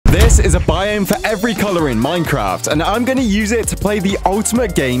This is a biome for every color in Minecraft, and I'm going to use it to play the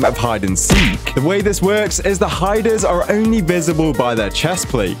ultimate game of hide and seek. The way this works is the hiders are only visible by their chest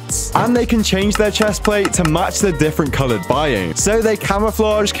plates, and they can change their chest plate to match the different colored biome, so they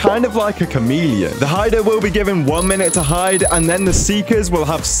camouflage kind of like a chameleon. The hider will be given 1 minute to hide, and then the seekers will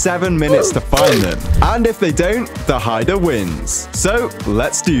have 7 minutes to find them. And if they don't, the hider wins. So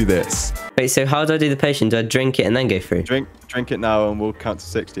let's do this. Wait, so how do I do the potion? Do I drink it and then go through? Drink it now and we'll count to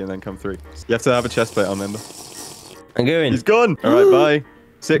 60 and then come through. You have to have a chest plate on, remember? I'm going. He's gone. All right, bye.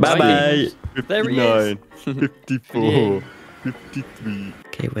 60. Bye. 59. 54. 53.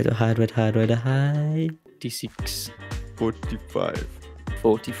 Okay, where do I hide? Where do I hide? Where do I hide? 46. 45.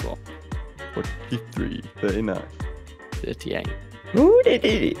 44. 43. 39. 38. Ooh,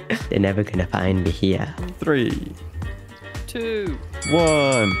 they're never gonna find me here. 3. 2.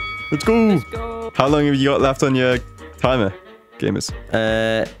 1. Let's go. Let's go. How long have you got left on your timer, gamers?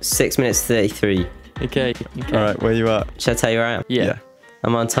 6 minutes 33. Okay. All right, where you at? Should I tell you where I am? Yeah.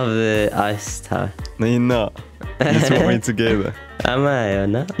 I'm on top of the ice tower. No, you're not. You just want me to go there. Am I or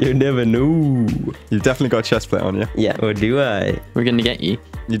not? You never know. You've definitely got a chest plate on, yeah? Yeah, or do I? We're going to get you.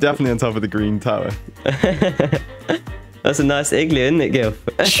 You're definitely on top of the green tower. That's a nice igloo, isn't it, Gil?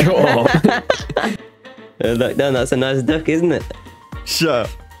 Sure. Look down, that's a nice duck, isn't it? Shut up.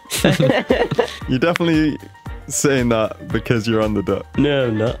 You're definitely saying that because you're on the duck. No,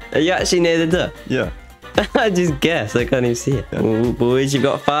 I'm not. Are you actually near the duck? Yeah. I just guessed. I can't even see it. Yeah. Oh, boys, you've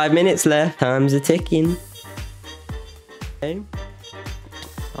got 5 minutes left. Time's a ticking. Okay.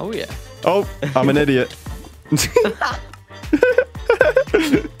 Oh, yeah. Oh, I'm an idiot.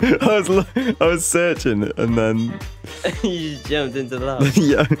 I was searching and then You just jumped into the lava.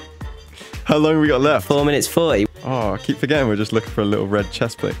 yeah. How long have we got left? 4 minutes 40. Oh, I keep forgetting we're just looking for a little red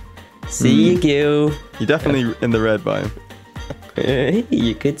chest plate. See you, Gil. You're definitely in the red biome.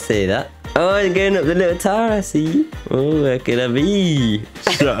 You could say that. Oh, I'm going up the little tower, I see. Oh, where could I be?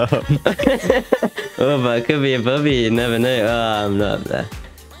 Shut up. Oh, but I could be above you. You never know. Oh, I'm not up there.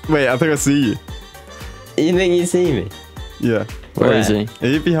 Wait, I think I see you. You think you see me? Yeah. Where is he? Are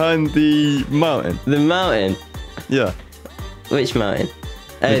you behind the mountain? The mountain? Yeah. Which mountain?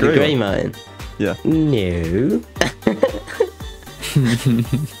 Oh, the grey mountain. Yeah. No.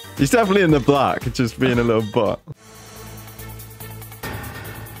 He's definitely in the black, just being a little bot.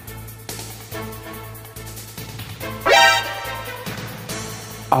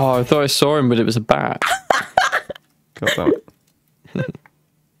 Oh, I thought I saw him, but it was a bat. God damn it.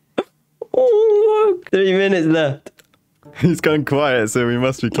 Oh, 3 minutes left. He's gone quiet, so we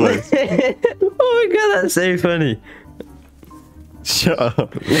must be close. Oh my god, that's so funny. Shut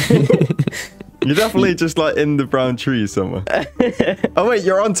up. You're definitely just like in the brown trees somewhere. Oh wait,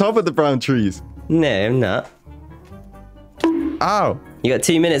 you're on top of the brown trees. No, I'm not. Ow. You got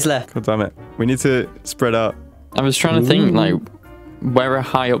 2 minutes left. God damn it. We need to spread out. I was trying to think, like, where are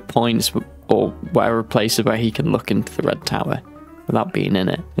high up points or where are places where he can look into the red tower without being in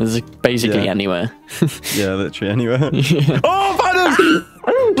it. There's basically anywhere. Yeah, literally anywhere. Yeah. Oh, found him!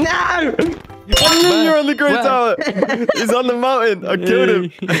 No! You're on the great tower. He's on the mountain. I killed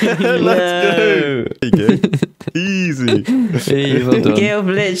him. Let's go. There you go. Easy. Hey, well done. Gil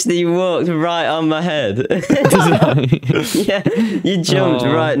literally walked right on my head. Yeah, you jumped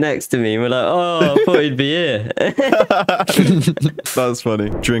right next to me and we're like, oh, I thought he'd be here. That's funny.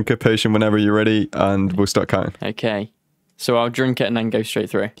 Drink a potion whenever you're ready and we'll start counting. Okay. So I'll drink it and then go straight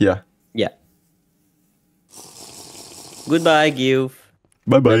through. Yeah. Yeah. Goodbye, Gil.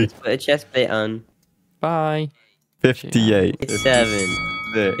 Bye-bye. Put a chest plate on. Bye. 58. 57.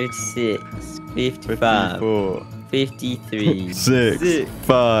 56. 56. 55. 54. 53. 6.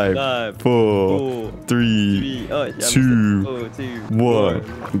 5. 4. 3. 2.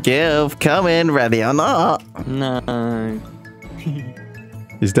 1. Give, come in, ready or not. No.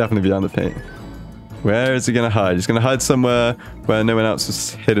 He's definitely behind the paint. Where is he going to hide? He's going to hide somewhere where no one else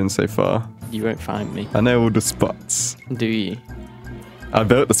is hidden so far. You won't find me. I know all the spots. Do you? I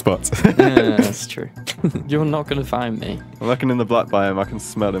built the spots. Yeah, that's true. You're not going to find me. I'm looking in the black biome. I can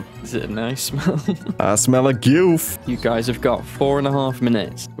smell him. Is it a nice smell? I smell a goof. You guys have got 4.5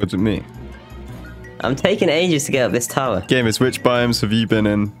 minutes. What's it me? I'm taking ages to get up this tower. Gamers, which biomes have you been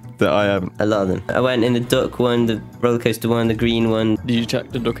in that I haven't? A lot of them. I went in the duck one, the roller coaster one, the green one. Did you check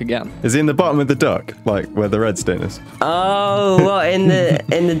the duck again? Is he in the bottom of the duck? Like where the redstone is? Oh, what, in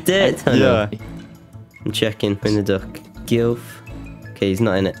the dirt tunnel? Yeah. I'm checking in the duck. Gilf. Okay, he's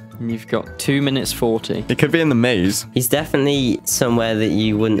not in it. And you've got 2 minutes 40. It could be in the maze. He's definitely somewhere that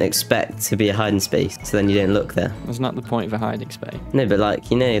you wouldn't expect to be a hiding space, so then you don't look there. That's not the point of a hiding space. No, but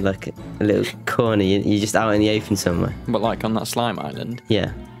like, you know, like a little corner, you're just out in the open somewhere. But like on that slime island.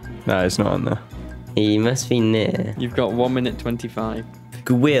 Yeah. No, it's not on there. He must be near. You've got 1 minute 25.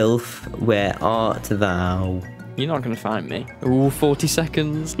 Gwylf, where art thou? You're not going to find me. Ooh, 40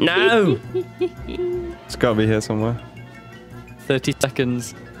 seconds. No! It's got to be here somewhere. 30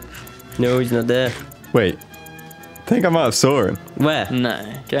 seconds. No, he's not there. Wait. I think I might have saw him. Where? No.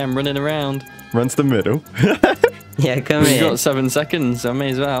 Okay, I'm running around. Run to the middle. Yeah, come You've here. got 7 seconds, so I may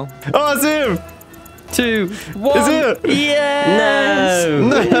as well. Oh, I see him! 2, 1. Is it? Yes!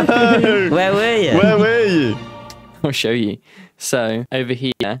 No! No! Where were you? Where were you? I'll show you. So, over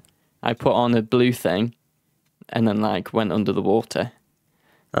here, I put on a blue thing and then, like, went under the water.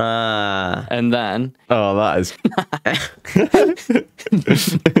 Ah. And then... Oh, that is...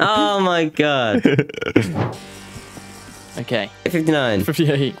 Oh my god. Okay. 59.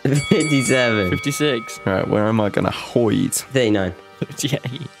 58. 57. 56. Alright, where am I going to hide? 39. 38.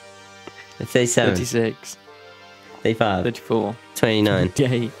 37. 36. 35. 34. 29.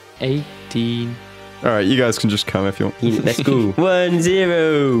 28. 18. Alright, you guys can just come if you want. Let's go.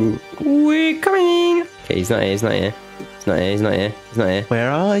 1-0. We're coming. Okay, he's not here. He's not here. He's not here. He's not here. He's not here. Where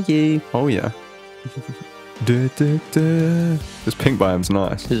are you? Oh, yeah. Duh, duh, duh. This pink biome's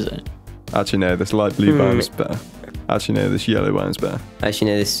nice. Is it? Actually, no, this light blue biome's better. Actually, no, this yellow biome's better.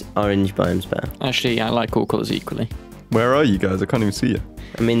 Actually, no, this orange biome's better. Actually, I like all colours equally. Where are you guys? I can't even see you.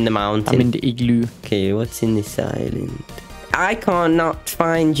 I'm in the mountain. I'm in the igloo. Okay, what's in this island? I can't not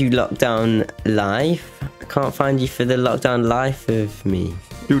find you, Lockdown Life. I can't find you for the Lockdown Life of me.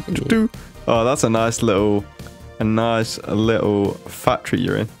 Do, do, do. Oh, that's a nice little factory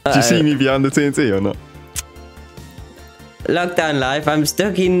you're in. Do you see me behind the TNT or not? Lockdown Life, I'm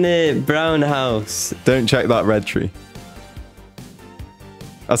stuck in the brown house. Don't check that red tree.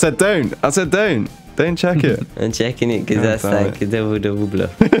 I said don't. I said don't. Don't check it. I'm checking it because that's damn like a double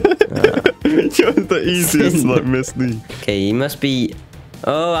bluff. You're the easiest like mislead. Okay, he must be...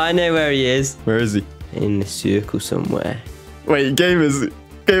 Oh, I know where he is. Where is he? In the circle somewhere. Wait, game is.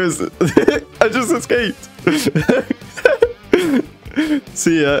 I just escaped.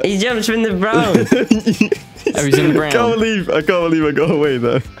 See ya. He jumped from the brown. Oh, he's in the brown. I can't believe I got away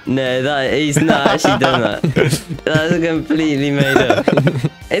there. No, he's not actually done that. That's completely made up.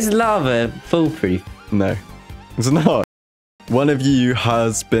 Is lava foolproof? No, it's not. One of you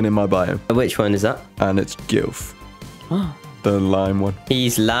has been in my biome, Which one is that? and it's Gilf. The lime one.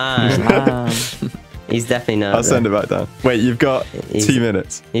 He's lying. He's definitely not. I'll send it back down. Wait, you've got He's- 2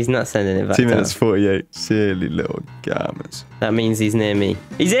 minutes. He's not sending it back 2 down. minutes 48. Silly little gammers. That means he's near me.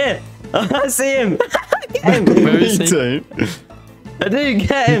 He's here! Oh, I see him! Get him! Where is You he? don't. I do,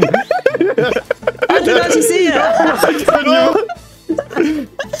 get him! I didn't actually see it!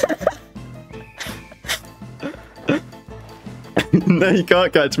 No, you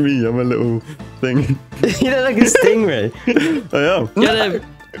can't catch me. I'm a little thing. You look like a stingray. I am. Get him!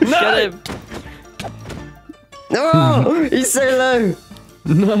 Get him! Oh, he's so low.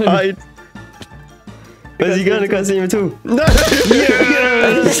 No! Where's he going? I can't see him at all. No!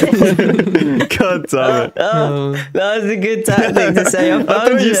 God damn it. Oh, that was a good tactic to say I I found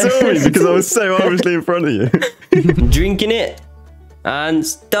thought you saw me because I was so obviously in front of you. Drinking it. And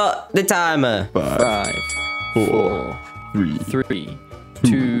stop the timer. 5, 4, 3, 3,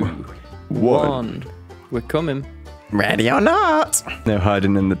 2, 1. We're coming. Ready or not? No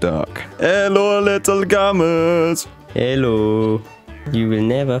hiding in the dark. Hello, little gammers. Hello. You will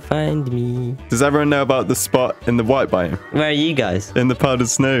never find me. Does everyone know about the spot in the white biome? Where are you guys? In the powdered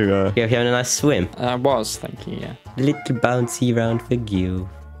snow? You having a nice swim? I was, thank you, yeah. Little bouncy round for you.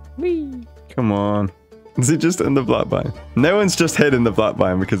 Come on. Is it just in the black biome? No one's just hid in the black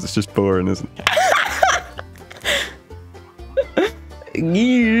biome because it's just boring, isn't it?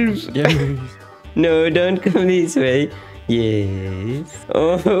 Yeah. No, don't come this way. Yes.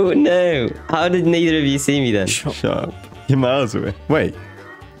 Oh no. How did neither of you see me then? Shut up. You're miles away. Wait,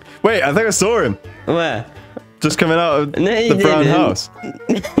 I think I saw him. Where? Just coming out of No, you the brown didn't. house.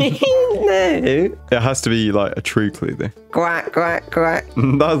 No. It has to be like a true clue though. Quack, quack, quack.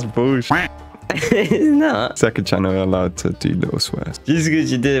 That's bullshit. It's not. Second channel are allowed to do little swears. Just because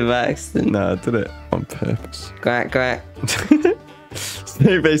you did it by accident. Nah, I did it on purpose. Quack, quack.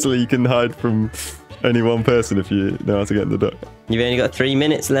 So basically you can hide from only one person if you know how to get in the duck. You've only got 3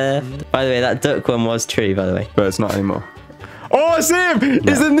 minutes left. By the way, that duck one was true, by the way. But it's not anymore. Oh, I see him!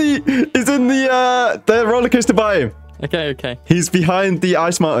 He's in the roller coaster biome. Okay. He's behind the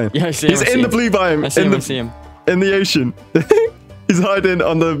ice mountain. Yeah, I see him. He's in the blue biome. I see him. In the ocean. He's hiding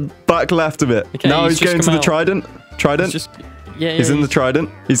on the back left of it. Okay, now he's he's just going to come the out. trident. He's in the trident.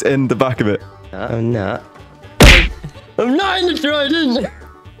 He's in the back of it. I'm not. I'm not in the trident!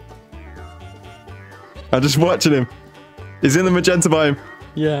 I'm just watching him. He's in the magenta biome.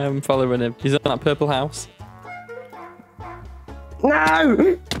 Yeah, I'm following him. He's in that purple house.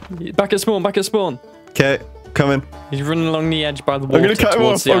 No! Back at spawn, back at spawn. Okay, coming. He's running along the edge by the water. I'm gonna cut him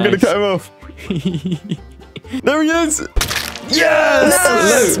off. I'm gonna cut him off. There he is.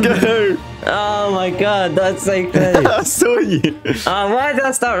 Yes! No! Let's go. Oh my god, that's so close. I saw you. Oh, why did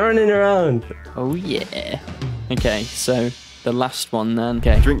I start running around? Oh yeah. Okay, so the last one then.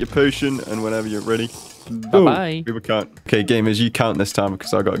 Okay. Drink your potion, and whenever you're ready. Bye-bye. People can't. Okay, gamers, you count this time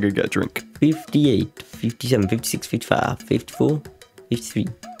because I gotta go get a drink. 58, 57, 56, 55, 54, 53,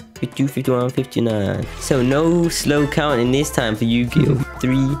 52, 51, 59. So no slow counting this time for you, Gil.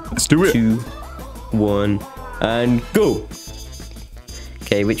 3, Let's do it. 2, 1, and go.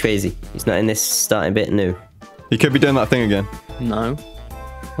 Okay, which way is he? He's not in this starting bit, no. He could be doing that thing again. No.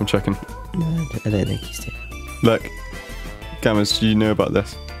 I'm checking. I don't think he's doing. Look, gamers, you know about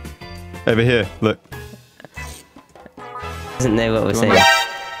this. Over here, look. Doesn't know what we're saying.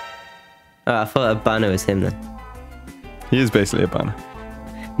 Oh, I thought a banner was him then. He is basically a banner.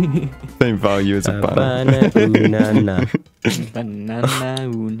 Same value as a banner. Banana. Banana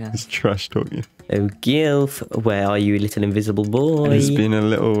una. It's trash talking. Oh, Gilf, where are you, little invisible boy? There's been a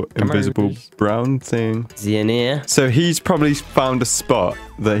little invisible please. brown thing. Is he in here? So he's probably found a spot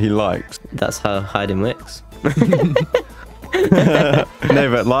that he likes. That's how hiding works. No,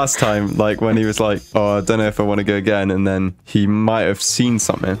 but last time, like when he was like, oh, I don't know if I want to go again, and then he might have seen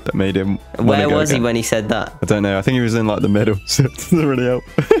something that made him Where was he when he said that? I don't know. I think he was in like the middle, so it doesn't really help.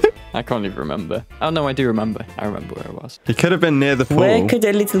 I can't even remember. Oh no, I do remember. I remember where it was. He could have been near the pool. Where could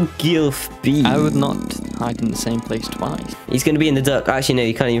a little Gilf be? I would not hide in the same place twice. He's going to be in the duck. Actually, no,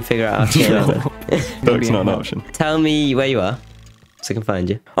 you can't even figure out how to get over. Duck's not an option. Tell me where you are, so I can find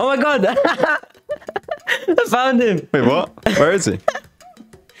you. Oh my god! I found him! Wait, what? Where is he?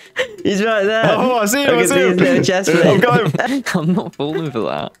 He's right there. Oh, I see him. I can see his him. little chest plate. I've got him. I'm not falling for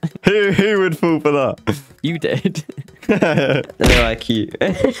that. Who would fall for that? You did. No IQ.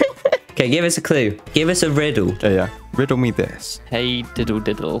 Okay, give us a clue. Give us a riddle. Yeah. Riddle me this. Hey diddle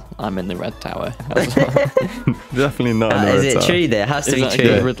diddle, I'm in the red tower. Definitely not. in the Is red it tower. true there? It has to Is be that a true.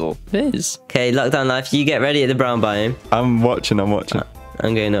 good riddle? It is. Okay, lockdown life, you get ready at the brown biome. I'm watching.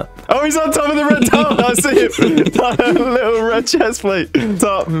 I'm going up. Oh, he's on top of the red tower. I see him. That little red chest plate.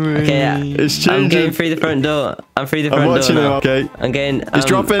 Top. Okay, yeah. It's I'm changing. going through the front door. I'm through the front I'm door watching now. him. Okay. I'm going. He's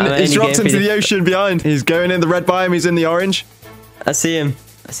dropping. I'm He's only dropped going into through the ocean behind. He's going in the red biome. He's in the orange. I see him.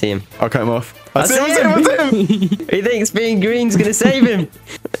 I see him. I'll cut him off. I see him. see I see him. He thinks being green's gonna save him.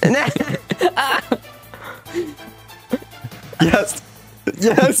 Yes.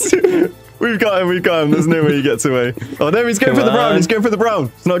 Yes. We've got him. There's no way he gets away. Oh no, he's going Come for the brown. on. He's going for the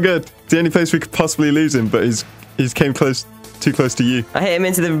brown. It's not good. It's the only place we could possibly lose him, but he's came close, too close to you. I hit him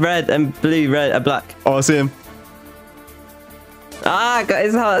into the red and blue, black. Oh, I see him. Ah, I got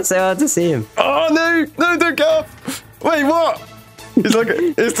his heart so hard to see him. Oh no, don't go off. Wait, what? It's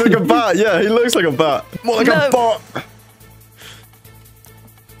like a bat. Yeah, he looks like a bat. More like a bot.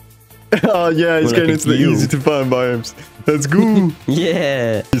 Oh yeah, he's More going like into the a eel. easy to find biomes. Let's go.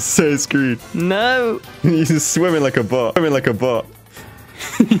 Yeah. He's so screwed. No. He's swimming like a bot. Yeah.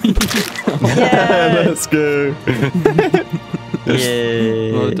 Let's go.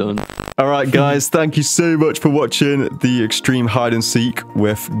 Yeah. Well done. All right, guys. Thank you so much for watching the extreme hide and seek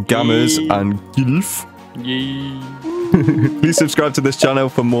with Gammers and Gilf. Yay. Please subscribe to this channel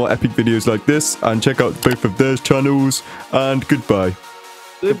for more epic videos like this, and check out both of theirs channels. And goodbye.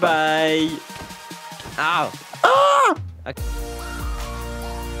 Goodbye. Ow. Ah! Okay.